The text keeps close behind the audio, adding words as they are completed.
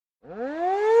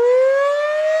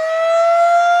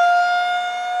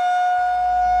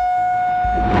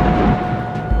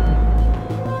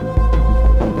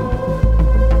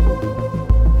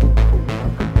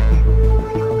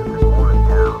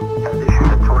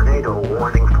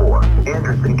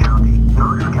Anderson County,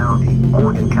 Knox County,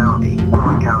 Morgan County,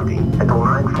 Warren County, until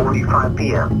 9:45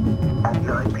 p.m. At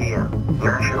 9 p.m.,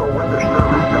 National Weather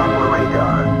Service Doppler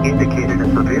radar indicated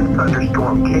a severe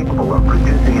thunderstorm capable of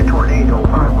producing a tornado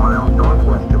 5 miles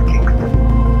northwest of Kingston.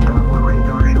 Doppler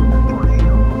radar showed the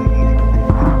tornado moving east.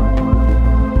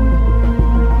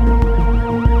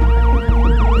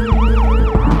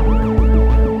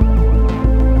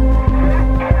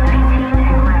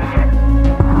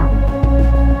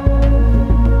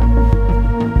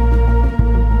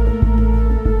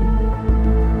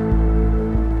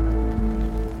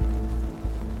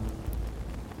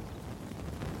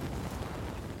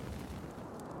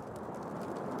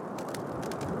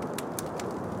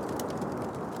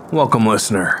 Welcome,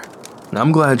 listener.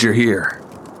 I'm glad you're here.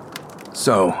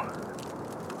 So,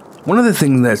 one of the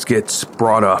things that gets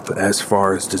brought up as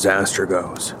far as disaster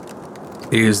goes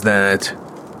is that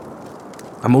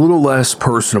I'm a little less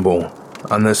personable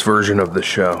on this version of the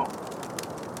show.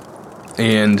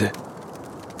 And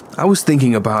I was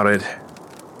thinking about it,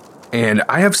 and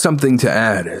I have something to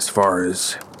add as far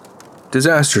as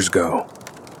disasters go.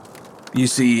 You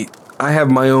see, I have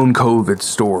my own COVID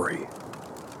story.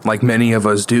 Like many of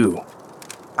us do.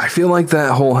 I feel like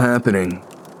that whole happening,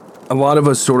 a lot of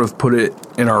us sort of put it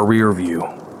in our rear view.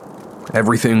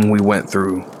 Everything we went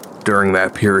through during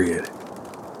that period.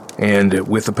 And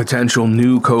with a potential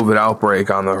new COVID outbreak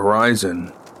on the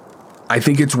horizon, I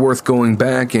think it's worth going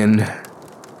back and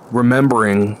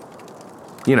remembering,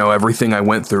 everything I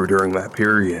went through during that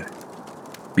period.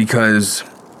 Because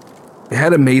it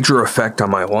had a major effect on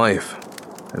my life,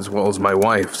 as well as my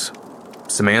wife's,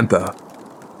 Samantha.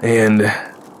 And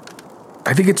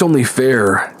I think it's only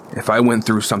fair, if I went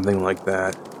through something like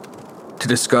that, to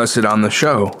discuss it on the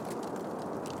show.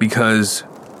 Because,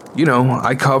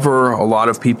 I cover a lot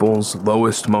of people's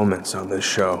lowest moments on this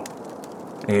show.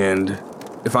 And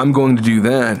if I'm going to do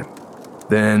that,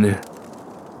 then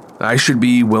I should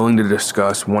be willing to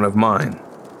discuss one of mine.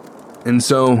 And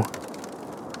so,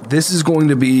 this is going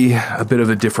to be a bit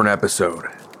of a different episode.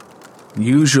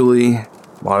 Usually,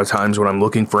 a lot of times when I'm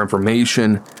looking for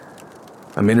information,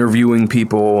 I'm interviewing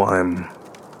people, I'm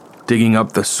digging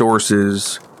up the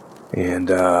sources, and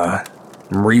I'm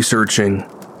researching,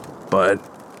 but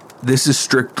this is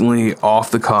strictly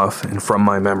off the cuff and from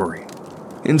my memory.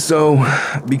 And so,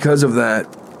 because of that,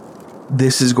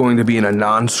 this is going to be in a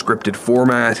non-scripted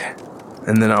format,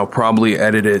 and then I'll probably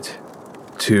edit it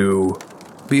to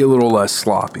be a little less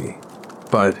sloppy.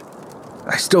 But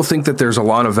I still think that there's a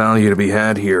lot of value to be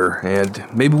had here, and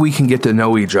maybe we can get to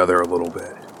know each other a little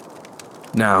bit.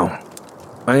 Now,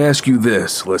 I ask you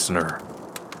this, listener.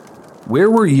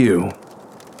 Where were you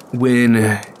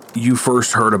when you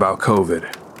first heard about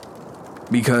COVID?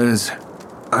 Because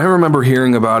I remember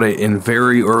hearing about it in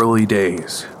very early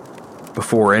days,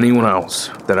 before anyone else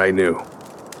that I knew.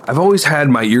 I've always had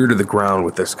my ear to the ground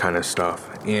with this kind of stuff,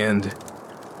 and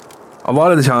a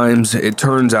lot of the times it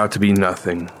turns out to be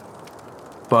nothing.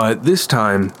 But this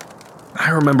time, I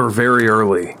remember very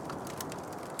early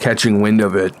catching wind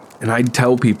of it, and I'd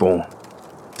tell people,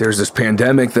 there's this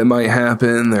pandemic that might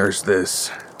happen, there's this,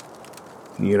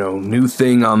 new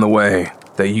thing on the way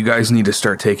that you guys need to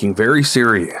start taking very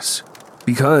serious.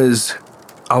 Because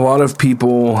a lot of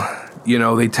people,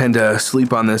 they tend to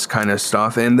sleep on this kind of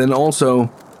stuff. And then also,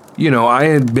 I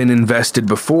had been invested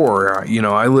before.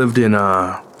 I lived in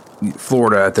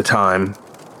Florida at the time,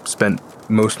 spent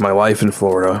most of my life in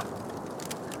Florida,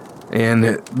 and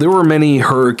there were many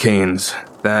hurricanes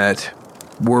that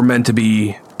were meant to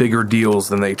be bigger deals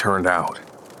than they turned out.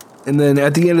 And then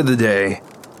at the end of the day,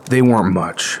 they weren't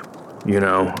much,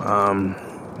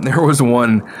 There was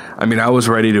one, I was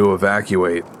ready to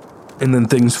evacuate, and then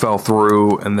things fell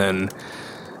through, and then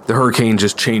the hurricane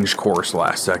just changed course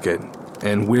last second.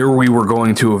 And where we were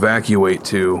going to evacuate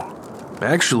to,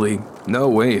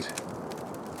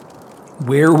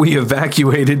 where we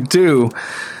evacuated to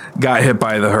got hit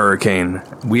by the hurricane.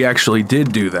 We actually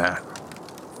did do that.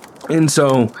 And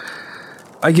so,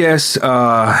 I guess,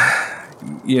 I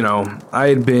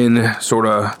had been sort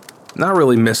of, not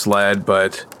really misled,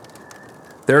 but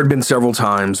there had been several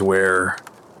times where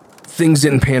things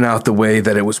didn't pan out the way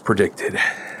that it was predicted.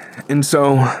 And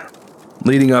so,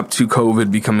 leading up to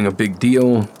COVID becoming a big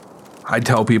deal, I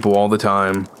tell people all the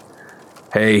time,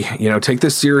 hey, take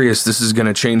this serious. This is going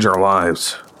to change our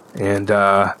lives. And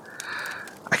I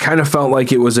kind of felt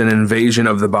like it was an invasion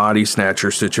of the body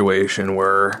snatcher situation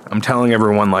where I'm telling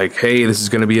everyone like, hey, this is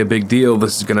going to be a big deal.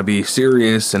 This is going to be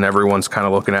serious. And everyone's kind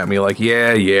of looking at me like,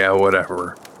 yeah,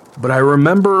 whatever. But I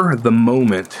remember the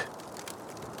moment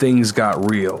things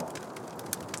got real.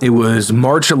 It was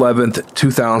March 11th,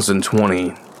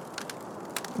 2020.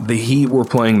 the Heat were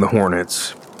playing the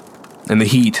Hornets. And the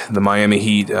Heat, the Miami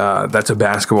Heat, that's a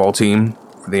basketball team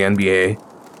for the NBA.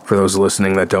 For those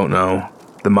listening that don't know,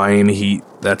 the Miami Heat,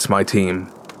 that's my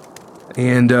team.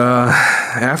 And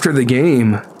after the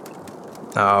game,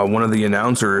 one of the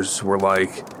announcers were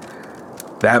like,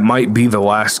 that might be the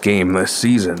last game this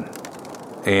season.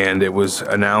 And it was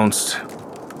announced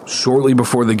shortly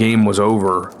before the game was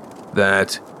over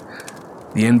that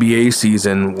the NBA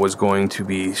season was going to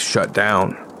be shut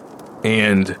down.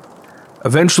 And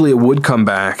eventually it would come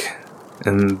back,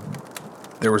 and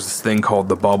there was this thing called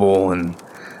the bubble and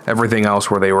everything else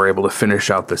where they were able to finish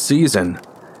out the season.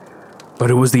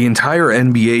 But it was the entire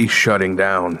NBA shutting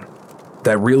down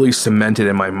that really cemented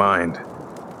in my mind,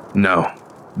 no,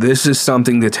 this is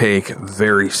something to take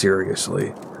very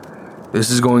seriously. This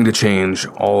is going to change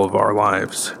all of our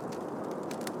lives.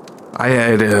 I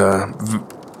had,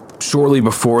 shortly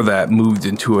before that, moved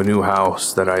into a new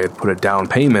house that I had put a down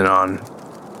payment on.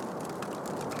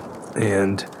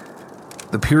 And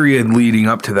the period leading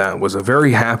up to that was a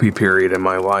very happy period in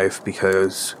my life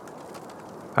because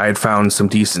I had found some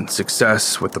decent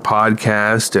success with the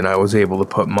podcast and I was able to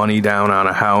put money down on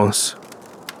a house.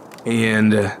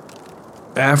 And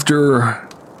after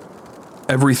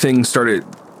everything started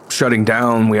shutting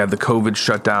down, we had the COVID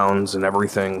shutdowns and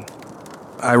everything.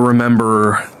 I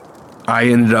remember I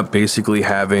ended up basically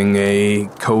having a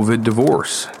COVID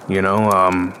divorce,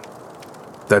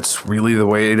 that's really the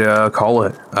way to call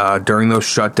it. During those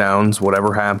shutdowns,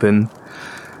 whatever happened,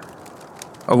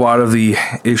 a lot of the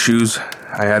issues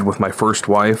I had with my first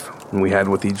wife and we had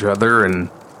with each other, and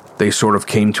they sort of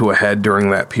came to a head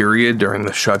during that period, during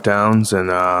the shutdowns and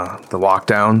the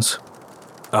lockdowns.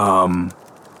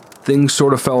 Things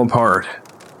sort of fell apart,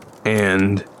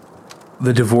 and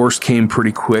the divorce came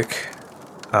pretty quick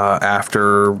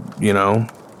after,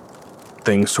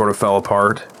 things sort of fell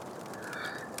apart.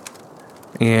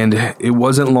 And it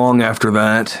wasn't long after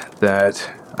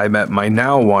that I met my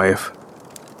now wife,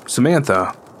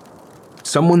 Samantha.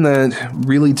 Someone that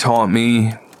really taught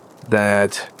me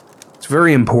that it's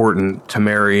very important to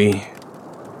marry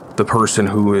the person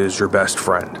who is your best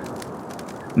friend.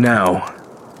 Now,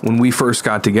 when we first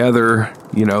got together,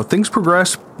 things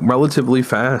progressed relatively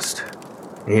fast.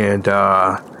 And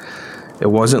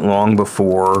it wasn't long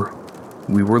before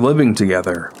we were living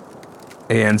together.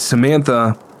 And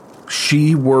Samantha,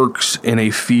 she works in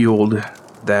a field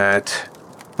that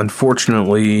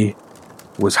unfortunately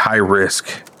was high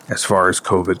risk as far as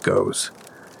COVID goes.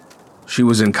 She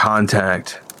was in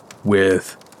contact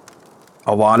with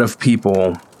a lot of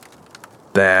people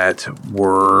that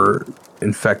were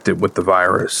infected with the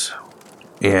virus,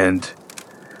 and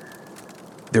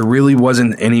there really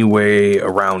wasn't any way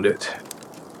around it.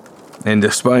 And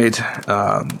despite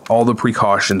all the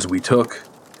precautions we took,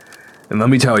 and let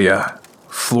me tell you,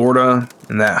 Florida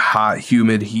and that hot,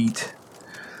 humid heat,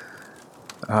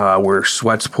 where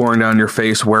sweat's pouring down your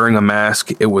face, wearing a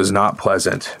mask, it was not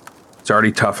pleasant. It's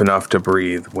already tough enough to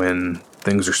breathe when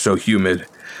things are so humid.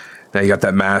 Now you got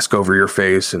that mask over your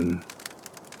face, and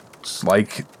it's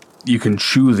like you can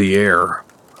chew the air.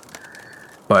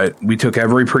 But we took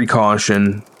every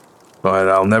precaution, but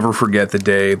I'll never forget the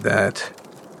day that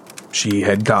she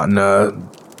had gotten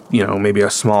maybe a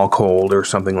small cold or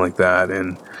something like that,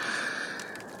 and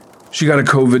she got a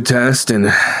COVID test,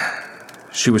 and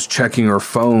she was checking her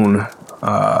phone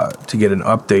to get an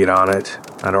update on it.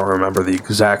 I don't remember the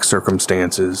exact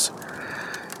circumstances.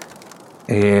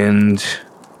 And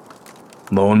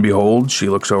lo and behold, she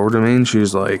looks over to me and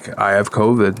she's like, I have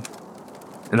COVID.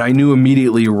 And I knew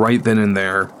immediately right then and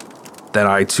there that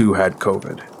I too had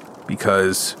COVID,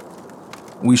 because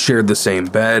we shared the same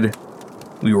bed.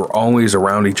 We were always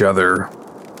around each other.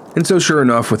 And so sure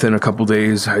enough, within a couple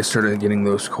days, I started getting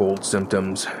those cold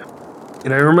symptoms.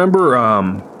 And I remember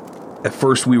at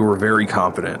first we were very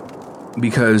confident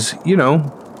because,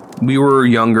 we were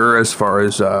younger as far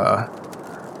as the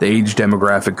age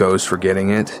demographic goes for getting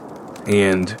it.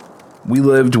 And we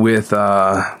lived with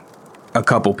a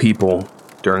couple people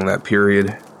during that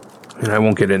period. And I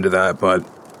won't get into that, but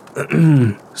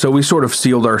so we sort of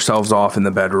sealed ourselves off in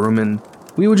the bedroom, and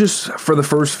we would just, for the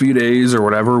first few days or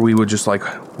whatever, we would just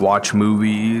watch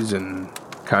movies and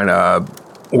kind of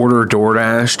order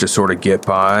DoorDash to sort of get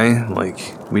by.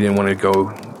 We didn't want to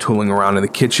go tooling around in the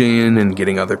kitchen and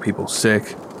getting other people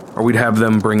sick. Or we'd have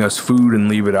them bring us food and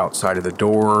leave it outside of the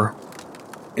door.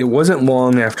 It wasn't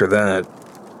long after that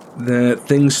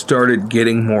things started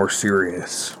getting more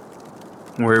serious,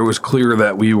 where it was clear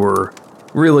that we were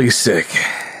really sick.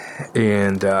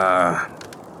 And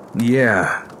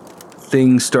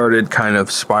things started kind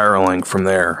of spiraling from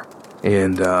there.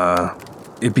 And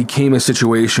it became a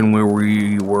situation where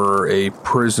we were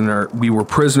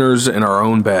prisoners in our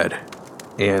own bed,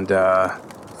 and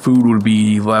food would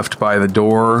be left by the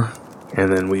door,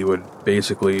 and then we would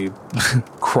basically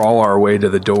crawl our way to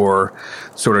the door,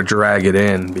 sort of drag it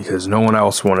in, because no one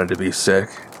else wanted to be sick.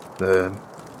 A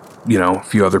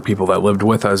few other people that lived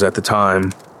with us at the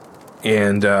time.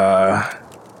 And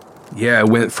it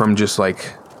went from just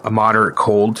like a moderate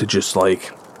cold to just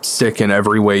like sick in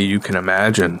every way you can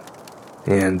imagine.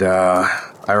 And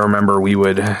I remember we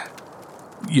would,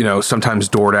 sometimes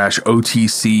DoorDash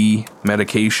OTC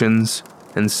medications,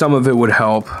 and some of it would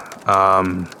help,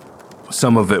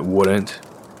 some of it wouldn't.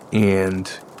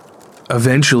 And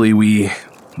eventually we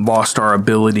lost our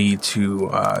ability to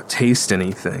taste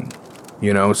anything,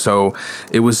 so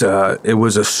it was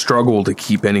a struggle to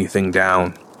keep anything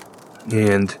down.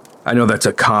 And I know that's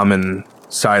a common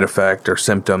side effect or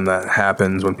symptom that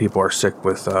happens when people are sick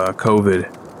with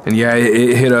COVID. And yeah,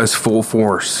 it hit us full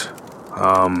force.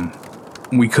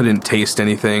 We couldn't taste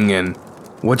anything. And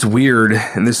what's weird,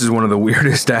 and this is one of the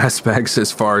weirdest aspects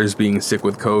as far as being sick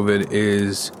with COVID,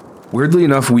 is weirdly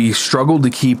enough, we struggled to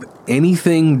keep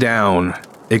anything down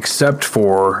except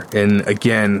for, and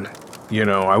again,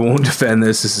 I won't defend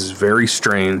this is very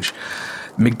strange,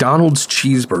 McDonald's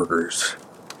cheeseburgers.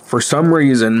 For some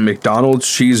reason, McDonald's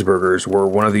cheeseburgers were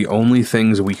one of the only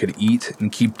things we could eat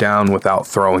and keep down without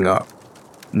throwing up.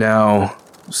 Now,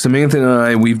 Samantha and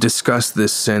I, we've discussed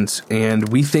this since, and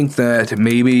we think that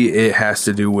maybe it has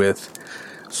to do with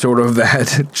sort of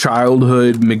that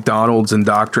childhood McDonald's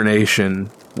indoctrination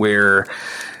where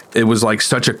it was like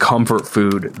such a comfort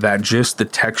food that just the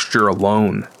texture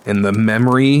alone and the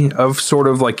memory of sort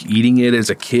of like eating it as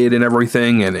a kid and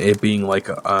everything, and it being like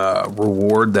a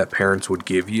reward that parents would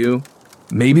give you.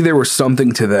 Maybe there was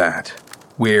something to that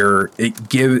where it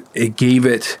gave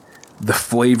it the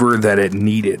flavor that it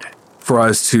needed for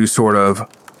us to sort of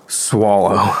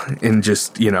swallow and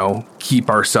just, keep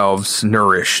ourselves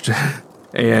nourished.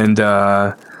 And,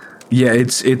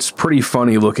 it's pretty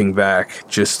funny looking back,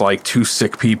 just like two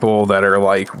sick people that are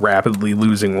like rapidly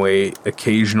losing weight,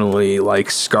 occasionally like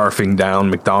scarfing down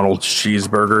McDonald's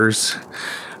cheeseburgers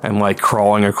and like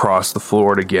crawling across the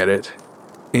floor to get it.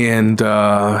 And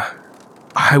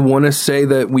I want to say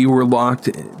that we were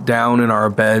locked down in our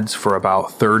beds for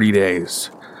about 30 days,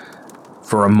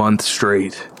 for a month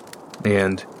straight.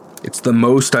 And it's the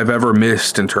most I've ever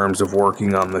missed in terms of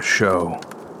working on the show.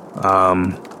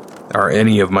 Or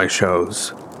any of my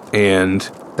shows, and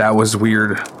that was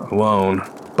weird alone.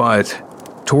 But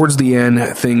towards the end,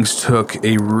 things took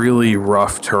a really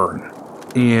rough turn,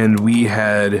 and we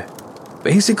had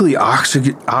basically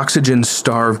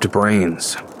oxygen-starved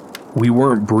brains. We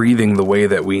weren't breathing the way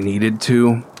that we needed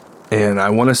to, and I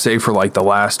want to say for like the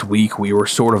last week, we were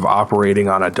sort of operating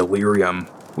on a delirium.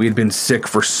 We had been sick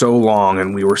for so long,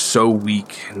 and we were so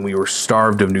weak, and we were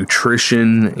starved of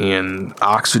nutrition and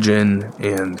oxygen,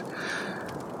 and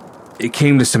it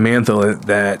came to Samantha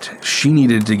that she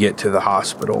needed to get to the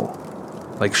hospital.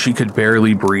 Like, she could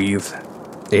barely breathe,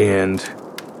 and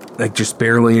like just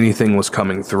barely anything was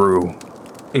coming through.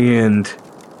 And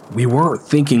we weren't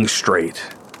thinking straight.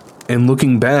 And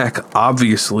looking back,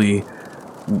 obviously,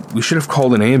 we should have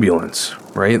called an ambulance,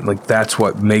 right? Like, that's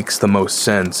what makes the most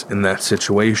sense in that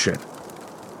situation.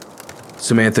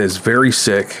 Samantha is very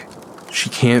sick. She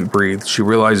can't breathe. She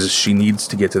realizes she needs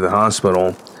to get to the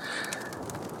hospital.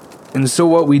 And so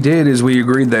what we did is we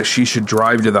agreed that she should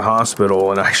drive to the hospital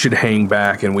and I should hang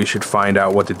back and we should find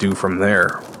out what to do from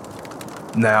there.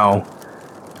 Now,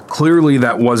 clearly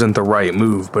that wasn't the right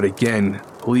move, but again,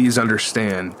 please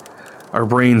understand, our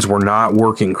brains were not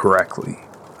working correctly.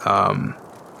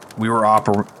 We were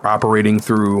operating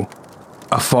through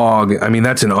a fog. I mean,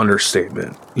 that's an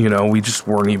understatement. We just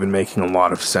weren't even making a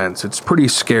lot of sense. It's pretty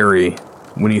scary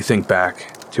when you think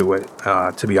back to it,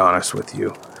 to be honest with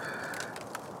you.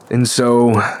 And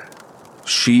so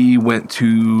she went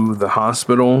to the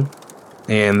hospital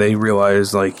and they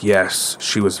realized, like, yes,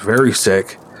 she was very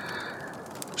sick.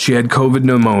 She had COVID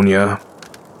pneumonia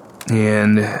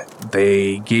and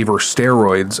they gave her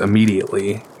steroids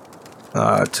immediately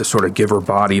to sort of give her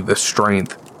body the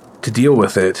strength to deal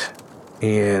with it.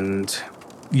 And,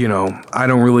 I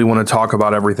don't really want to talk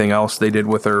about everything else they did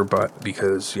with her, but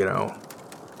because,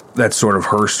 that's sort of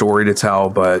her story to tell,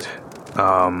 but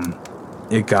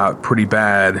it got pretty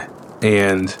bad,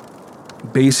 and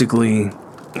basically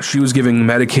she was giving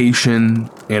medication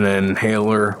and an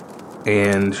inhaler,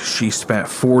 and she spent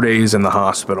 4 days in the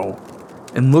hospital.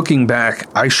 And looking back,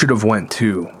 I should have went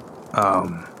too.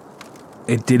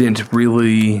 It didn't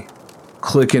really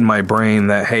click in my brain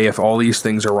that, hey, if all these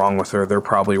things are wrong with her, they're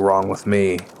probably wrong with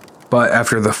me. But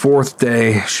after the 4th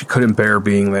day, she couldn't bear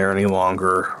being there any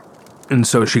longer. And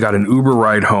so she got an Uber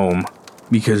ride home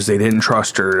because they didn't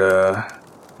trust her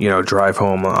to, drive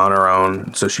home on her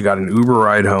own. So she got an Uber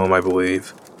ride home, I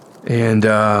believe. And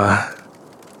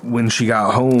when she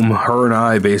got home, her and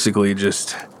I basically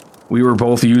we were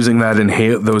both using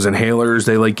those inhalers.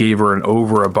 They gave her an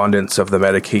overabundance of the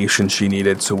medication she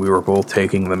needed. So we were both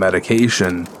taking the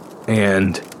medication.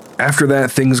 And after that,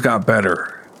 things got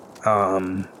better.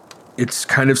 It's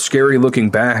kind of scary looking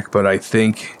back, but I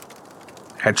think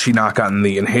had she not gotten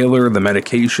the inhaler, the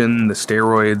medication, the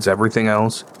steroids, everything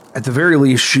else, at the very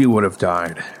least, she would have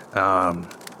died.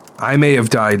 I may have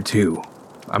died too.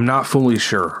 I'm not fully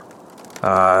sure.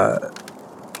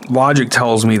 Logic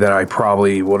tells me that I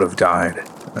probably would have died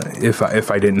if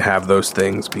I didn't have those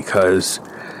things, because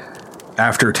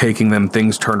after taking them,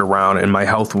 things turned around and my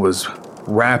health was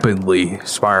rapidly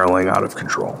spiraling out of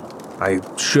control. I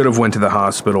should have went to the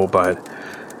hospital, but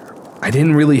I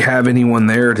didn't really have anyone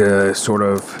there to sort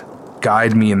of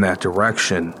guide me in that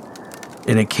direction.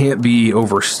 And it can't be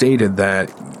overstated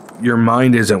that your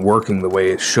mind isn't working the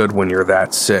way it should when you're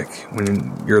that sick,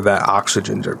 when you're that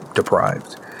oxygen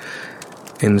deprived.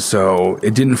 And so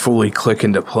it didn't fully click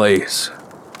into place.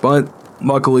 But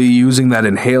luckily, using that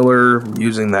inhaler,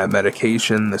 using that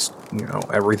medication,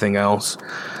 everything else,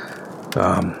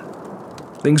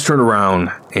 things turned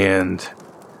around and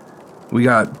we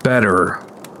got better,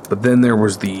 but then there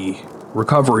was the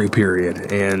recovery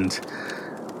period, and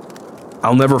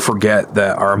I'll never forget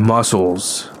that our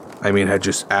muscles, had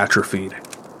just atrophied,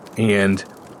 and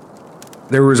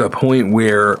there was a point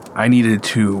where I needed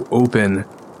to open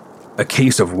a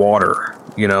case of water,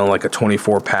 like a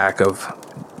 24 pack of,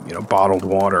 bottled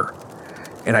water,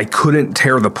 and I couldn't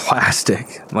tear the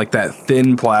plastic, like that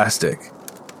thin plastic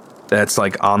that's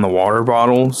on the water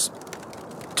bottles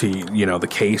to, the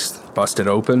case busted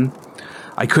open.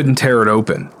 I couldn't tear it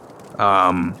open.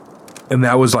 And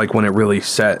that was when it really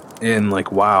set in,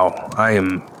 wow, I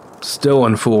am still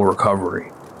in full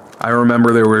recovery. I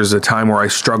remember there was a time where I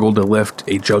struggled to lift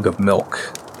a jug of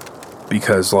milk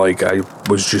because I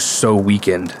was just so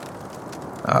weakened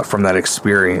from that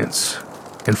experience.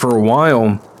 And for a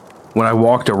while, when I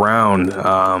walked around,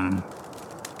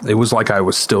 it was I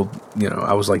was still,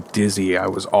 I was dizzy. I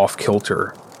was off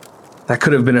kilter. That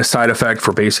could have been a side effect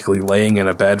for basically laying in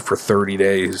a bed for 30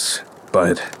 days.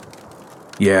 But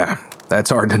yeah,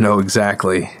 that's hard to know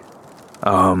exactly.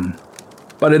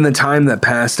 But in the time that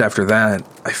passed after that,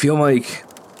 I feel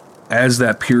as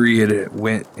that period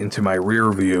went into my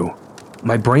rear view,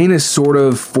 my brain has sort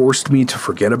of forced me to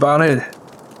forget about it.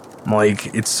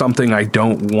 It's something I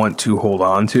don't want to hold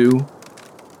on to.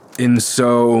 And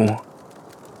so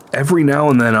every now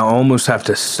and then I almost have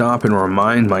to stop and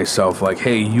remind myself,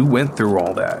 hey, you went through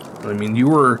all that.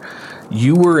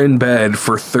 You were in bed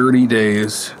for 30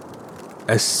 days,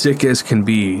 as sick as can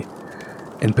be,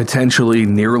 and potentially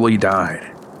nearly died.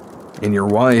 And your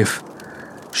wife,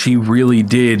 she really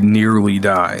did nearly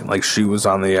die. She was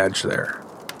on the edge there.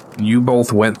 You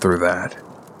both went through that.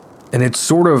 And it's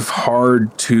sort of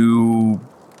hard to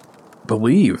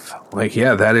believe.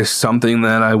 Yeah, that is something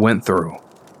that I went through.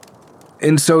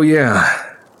 And so,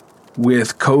 yeah,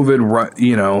 with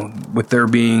COVID, with there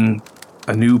being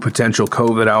a new potential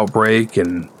COVID outbreak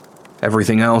and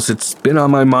everything else, it's been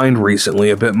on my mind recently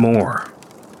a bit more.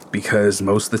 Because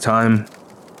most of the time,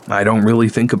 I don't really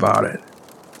think about it.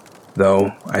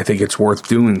 Though, I think it's worth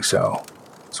doing so.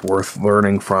 It's worth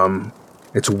learning from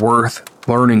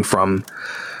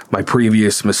my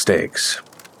previous mistakes.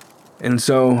 And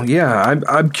so, yeah,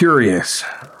 I'm curious.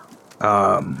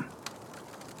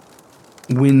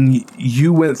 When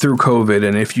you went through COVID,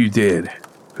 and if you did,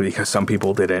 because some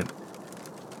people didn't,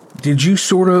 did you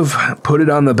sort of put it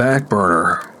on the back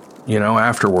burner,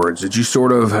 afterwards? Did you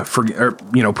sort of forget, or,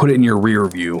 put it in your rear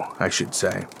view, I should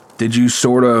say? Did you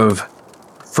sort of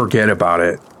forget about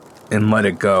it and let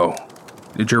it go?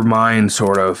 Did your mind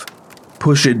sort of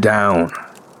push it down,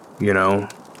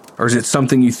 Or is it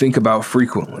something you think about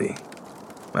frequently?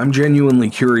 I'm genuinely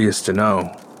curious to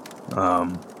know.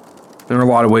 There are a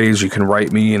lot of ways you can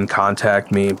write me and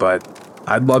contact me, but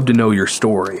I'd love to know your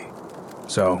story.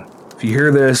 So, if you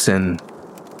hear this and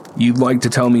you'd like to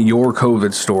tell me your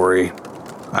COVID story,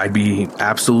 I'd be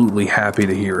absolutely happy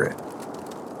to hear it.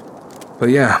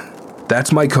 But yeah,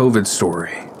 that's my COVID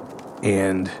story.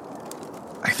 And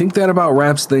I think that about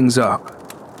wraps things up.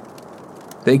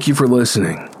 Thank you for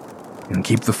listening, and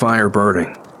keep the fire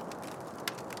burning.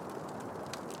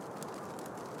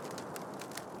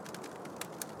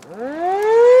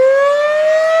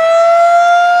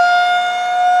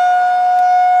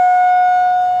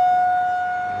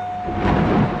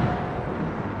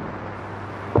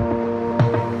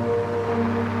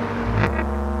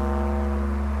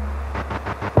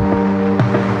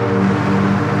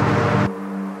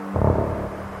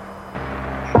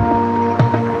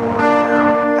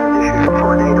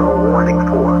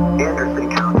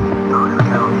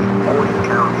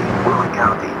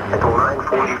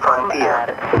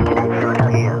 p.m.